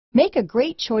Make a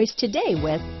great choice today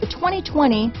with the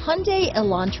 2020 Hyundai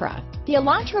Elantra. The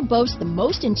Elantra boasts the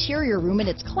most interior room in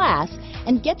its class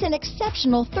and gets an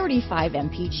exceptional 35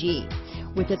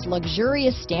 mpg. With its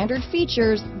luxurious standard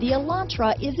features, the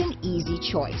Elantra is an easy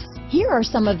choice. Here are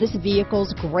some of this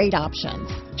vehicle's great options: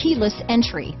 keyless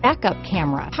entry, backup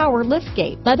camera, power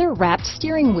liftgate, leather-wrapped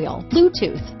steering wheel,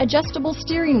 Bluetooth, adjustable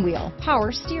steering wheel,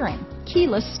 power steering,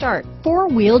 keyless start,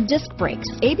 four-wheel disc brakes,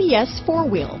 ABS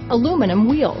four-wheel, aluminum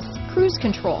wheels, cruise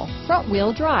control,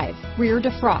 front-wheel drive, rear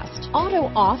defrost,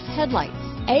 auto-off headlights,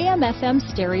 AM/FM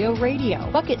stereo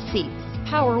radio, bucket seats,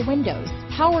 power windows,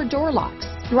 power door locks.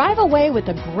 Drive away with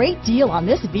a great deal on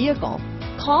this vehicle.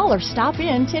 Call or stop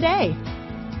in today.